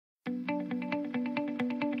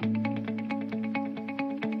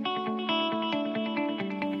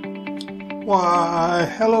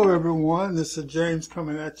Why, hello everyone, this is James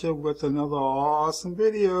coming at you with another awesome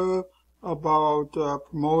video about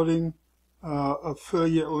promoting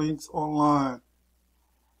affiliate links online.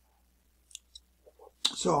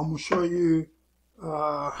 So I'm going to show you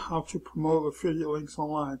how to promote affiliate links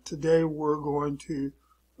online. Today we're going to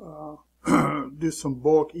do some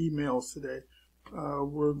bulk emails today.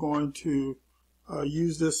 We're going to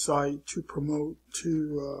use this site to promote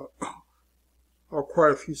to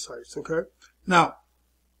quite a few sites, okay? Now,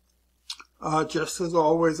 just as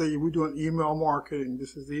always, we're doing email marketing.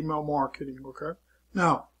 This is email marketing, okay?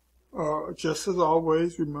 Now, just as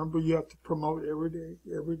always, remember you have to promote every day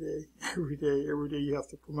you have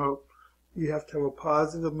to promote. You have to have a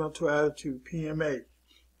positive mental attitude, PMA,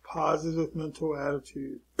 positive mental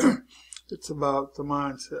attitude. It's about the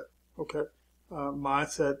mindset, okay?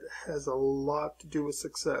 Mindset has a lot to do with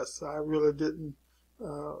success. I really didn't,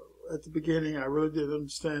 at the beginning, I really didn't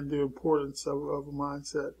understand the importance of a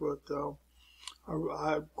mindset, but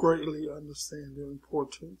I greatly understand the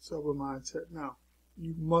importance of a mindset now.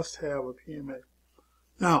 You must have a PMA.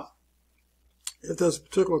 Now, if there's a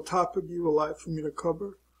particular topic you would like for me to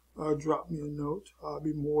cover, drop me a note. I'll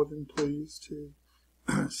be more than pleased to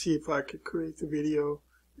see if I could create the video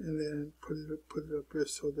and then put it up here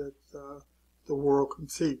so that the world can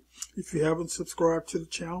see. If you haven't subscribed to the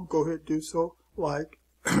channel, go ahead and do so. Like,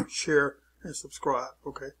 share, and subscribe,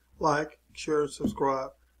 okay? Like, share, and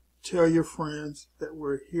subscribe. Tell your friends that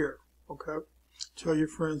we're here, okay? Tell your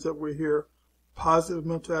friends that we're here. Positive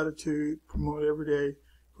mental attitude, promote every day.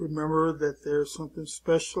 Remember that there's something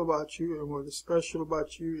special about you, and what is special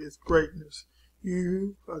about you is greatness.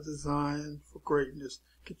 You are designed for greatness.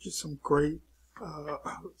 Get you some great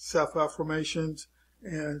self-affirmations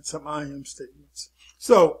and some I am statements.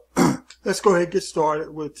 So, let's go ahead and get started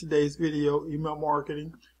with today's video, email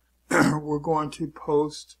marketing. We're going to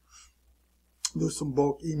do some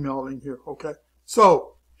bulk emailing here, okay?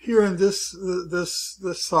 So, here in this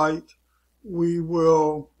site,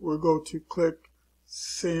 we'll go to click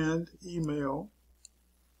send email.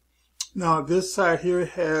 Now, this site here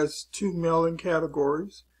has two mailing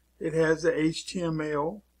categories. It has the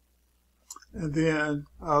HTML and then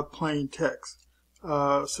plain text.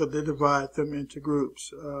 So they divide them into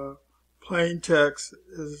groups. Plain text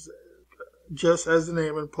is, just as the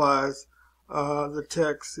name implies, the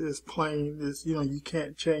text is plain. You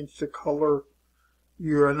can't change the color.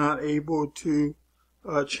 You are not able to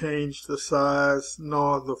change the size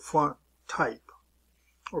nor the font type.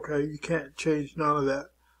 Okay, you can't change none of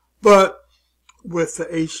that. But with the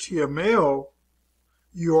HTML,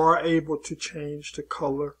 you are able to change the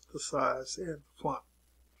color, the size, and the font.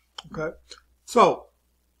 Okay. So,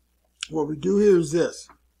 what we do here is this.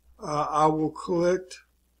 I will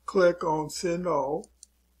click on Send All,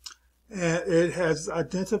 and it has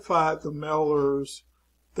identified the mailers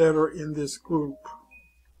that are in this group.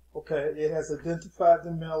 Okay, it has identified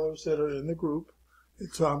the mailers that are in the group,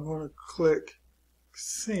 and so I'm going to click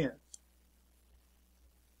Send.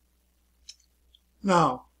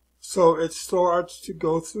 Now, so it starts to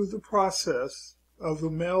go through the process of the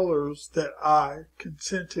mailers that I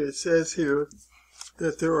consent to. It says here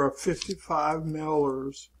that there are 55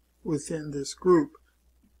 mailers within this group.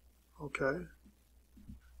 Okay.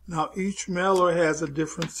 Now each mailer has a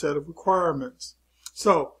different set of requirements.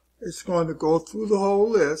 So it's going to go through the whole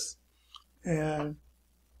list and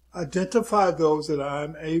identify those that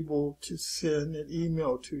I'm able to send an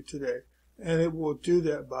email to today. And it will do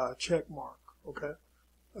that by a check mark. Okay.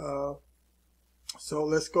 So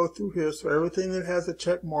let's go through here. So everything that has a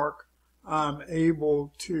check mark, I'm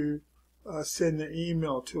able to send an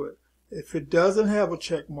email to it. If it doesn't have a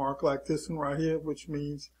check mark like this one right here, which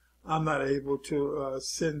means I'm not able to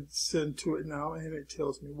send to it now, and it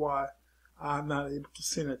tells me why I'm not able to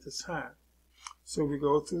send at this time. So we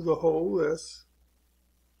go through the whole list.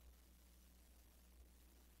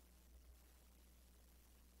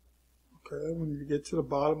 Okay, when you get to the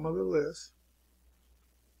bottom of the list.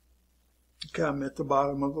 Okay, I'm at the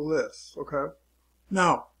bottom of the list, okay?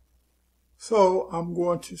 Now, so I'm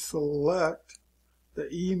going to select the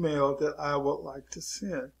email that I would like to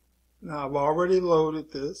send. Now, I've already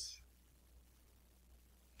loaded this.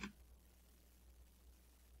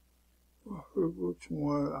 Which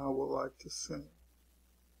one I would like to send.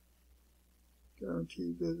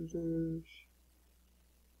 Guaranteed visitors.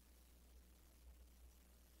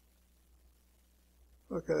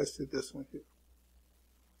 Okay, let's do this one here.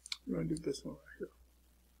 I'm going to do this one right here.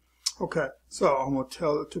 Okay, so I'm going to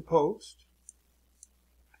tell it to post.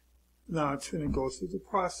 Now it's going to go through the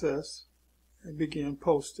process and begin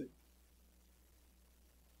posting.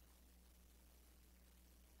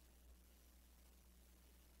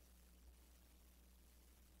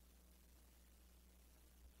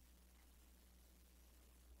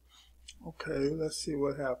 Okay, let's see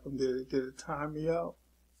what happened. Did it time me out?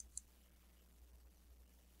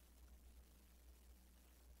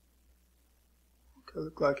 Okay,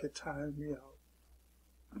 look like it timed me out.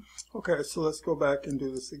 Okay, so let's go back and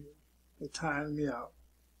do this again. It timed me out.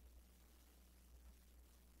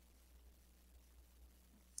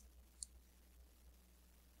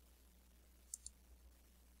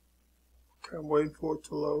 Okay, I'm waiting for it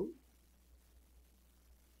to load.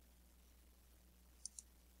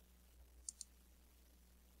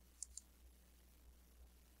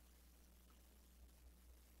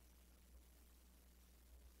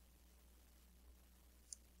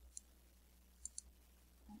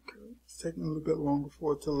 Okay, it's taking a little bit longer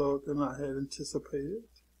for it to load than I had anticipated.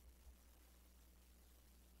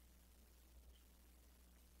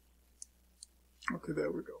 Okay,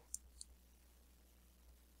 there we go.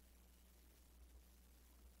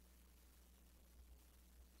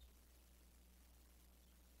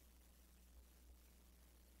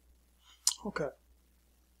 Okay,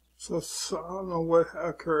 so I don't know what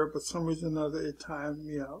occurred, but for some reason or another it timed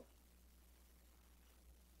me out.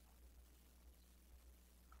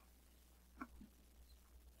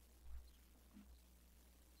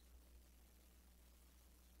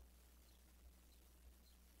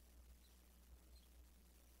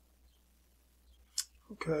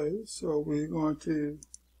 Okay, so we're going to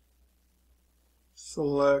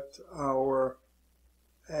select our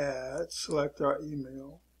ad, select our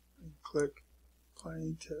email, and click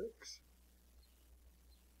plain text.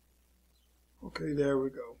 Okay, there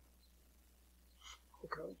we go.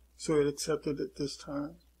 Okay, so it accepted it this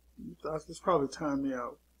time. It's probably timed me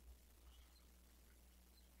out.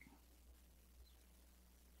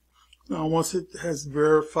 Now, once it has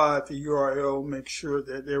verified the URL, make sure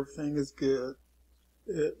that everything is good.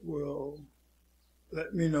 It will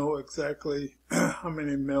let me know exactly how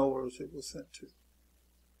many mailers it was sent to.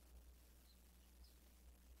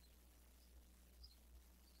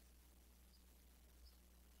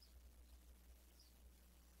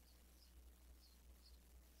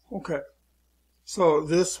 Okay, so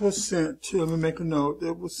this was sent to, let me make a note,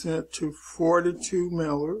 it was sent to 42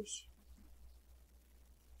 mailers.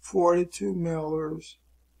 42 mailers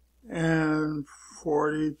and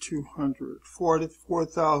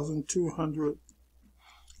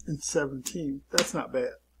 44,217. That's not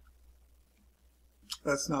bad.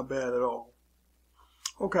 That's not bad at all.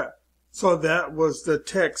 Okay, so that was the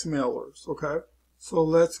text mailers. Okay, so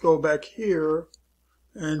let's go back here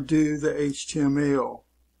and do the HTML.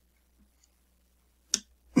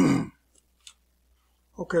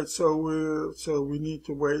 Okay, so we need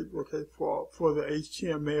to wait, okay, for the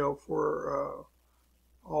HTML for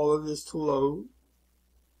all of this to load.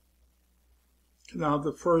 Now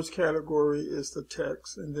the first category is the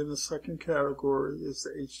text, and then the second category is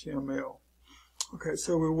the HTML. Okay,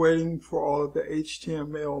 so we're waiting for all of the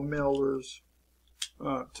HTML mailers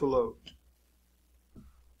to load.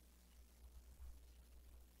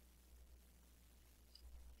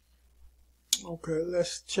 Okay,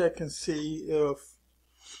 let's check and see if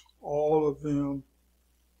all of them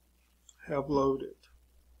have loaded.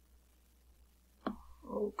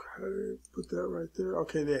 Okay, put that right there.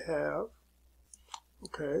 Okay, they have.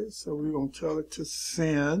 Okay, so we're going to tell it to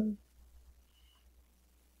send.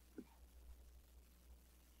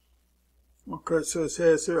 Okay, so it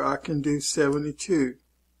says here I can do 72.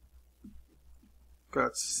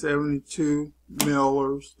 Got 72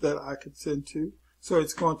 mailers that I can send to. So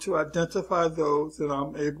it's going to identify those that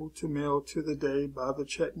I'm able to mail to the day by the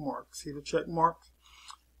check mark. See the check marks?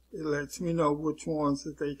 It lets me know which ones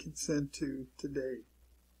that they can send to today.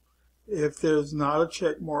 If there's not a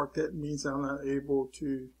check mark, that means I'm not able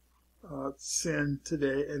to send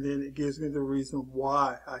today, and then it gives me the reason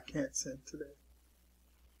why I can't send today.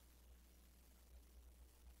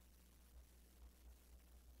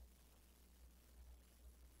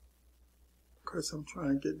 Okay, so I'm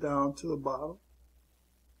trying to get down to the bottom.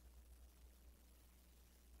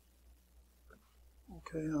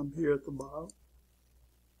 Okay, I'm here at the bottom.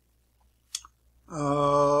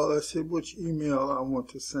 Let's see which email I want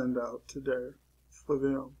to send out today for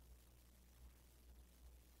them.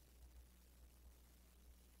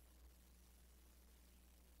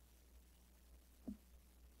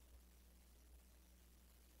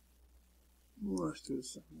 Let's do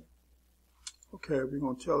this. Okay, we're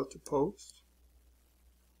going to tell it to post.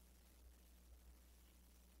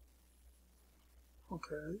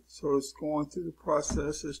 Okay, so it's going through the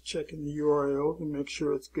process. It's checking the URL to make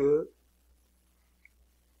sure it's good.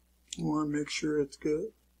 You want to make sure it's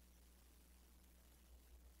good.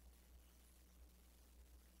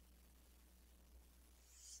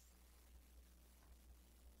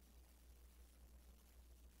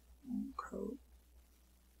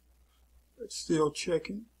 it's still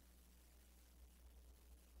checking.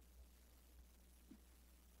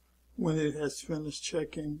 When it has finished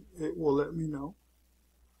checking, it will let me know.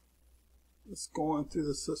 It's going through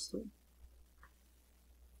the system.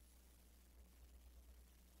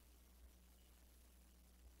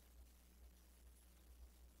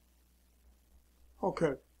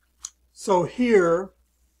 Okay, so here,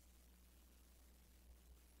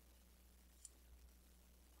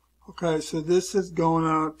 okay, so this is going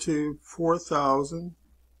out to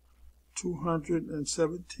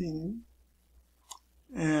 4,217,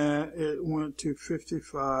 and it went to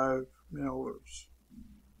 55 mailers.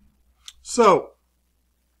 So,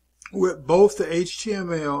 with both the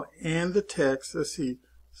HTML and the text, let's see,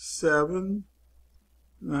 7,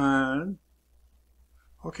 9,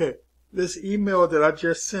 okay. This email that I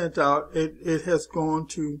just sent out, it has gone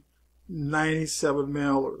to 97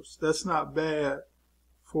 mailers. That's not bad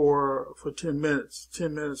for 10 minutes,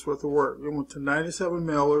 10 minutes worth of work. It went to 97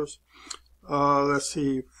 mailers. Let's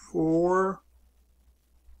see,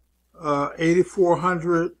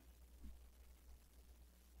 8,400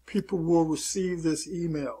 people will receive this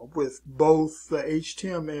email with both the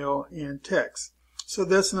HTML and text. So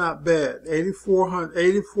that's not bad.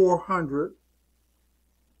 8,400,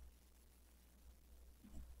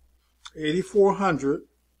 and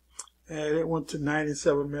it went to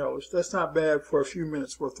 97 mailers. That's not bad for a few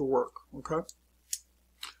minutes worth of work, okay?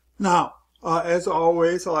 Now, as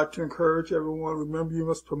always, I like to encourage everyone, remember you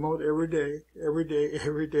must promote every day, every day,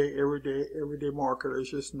 every day, every day, everyday marketer.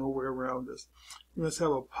 There's just no way around this. You must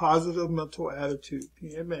have a positive mental attitude,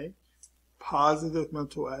 PMA, positive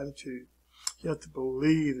mental attitude. You have to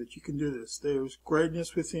believe that you can do this. There's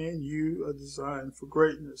greatness within. You are designed for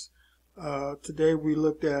greatness. Today we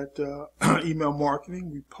looked at email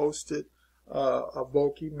marketing. We posted a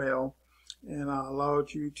bulk email, and I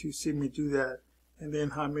allowed you to see me do that. And then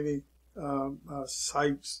how many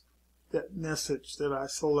sites that message that I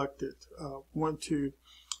selected went to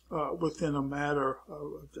within a matter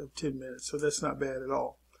of 10 minutes. So that's not bad at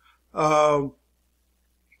all.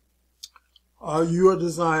 You are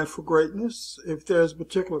designed for greatness. If there's a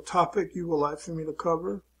particular topic you would like for me to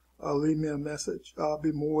cover, leave me a message. I'll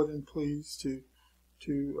be more than pleased to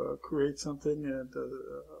create something and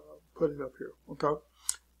put it up here. Okay.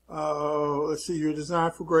 Let's see. You're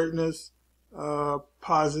designed for greatness.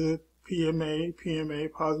 Positive PMA,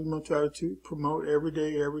 positive mental attitude. Promote every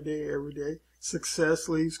day, every day, every day. Success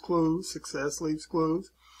leaves clues. Success leaves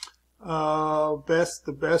clues.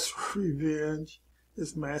 The best revenge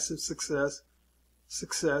is massive success.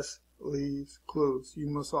 Success leaves clues. You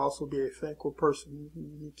must also be a thankful person.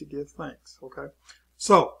 You need to give thanks, okay?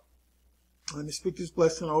 So, let me speak this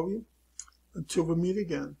blessing over you. Until we meet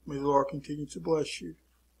again, may the Lord continue to bless you.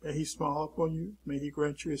 May He smile upon you. May He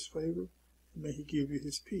grant you His favor. And may He give you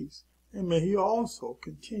His peace. And may He also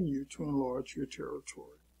continue to enlarge your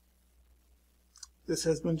territory. This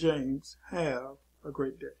has been James. Have a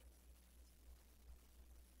great day.